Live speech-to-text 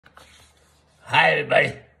Hi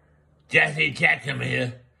everybody, Jesse Jackson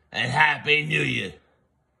here, and Happy New Year.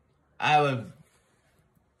 My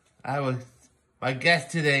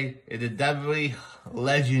guest today is the WWE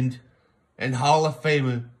legend and Hall of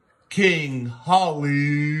Famer, King Harley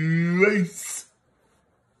Race.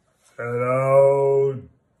 Hello,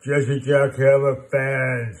 Jesse Jackhammer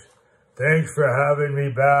fans. Thanks for having me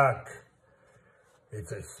back.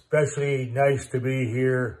 It's especially nice to be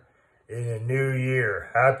here in the new year.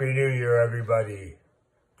 Happy New Year, everybody.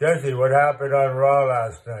 Jesse, what happened on Raw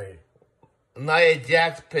last night? Nia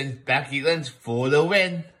Jax pins Becky Lynch for the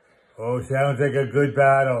win. Oh, sounds like a good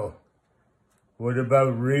battle. What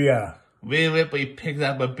about Rhea? Rhea Ripley picked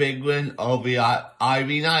up a big win over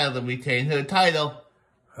Ivy Nile to retain her title.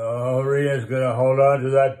 Oh, Rhea's gonna hold on to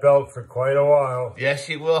that belt for quite a while. Yes,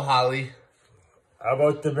 she will, Holly. How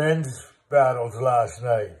about the men's battles last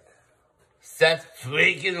night? Seth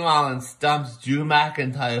freaking Rollins stumps Drew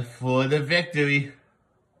McIntyre for the victory.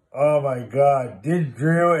 Oh my God, did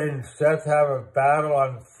Drew and Seth have a battle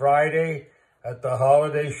on Friday at the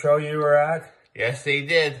holiday show you were at? Yes, they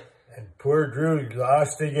did. And poor Drew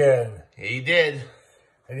lost again. He did.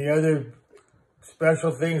 Any other special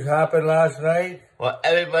things happened last night? Well,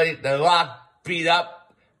 everybody, The Rock beat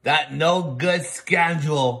up that no-good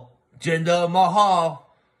scoundrel, Jinder Mahal.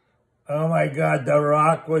 Oh my God, The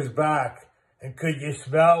Rock was back. And could you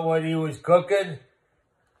smell what he was cooking?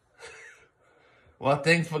 Well,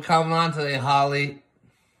 thanks for coming on today, Holly.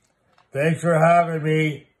 Thanks for having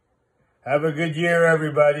me. Have a good year,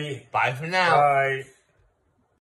 everybody. Bye for now. Bye.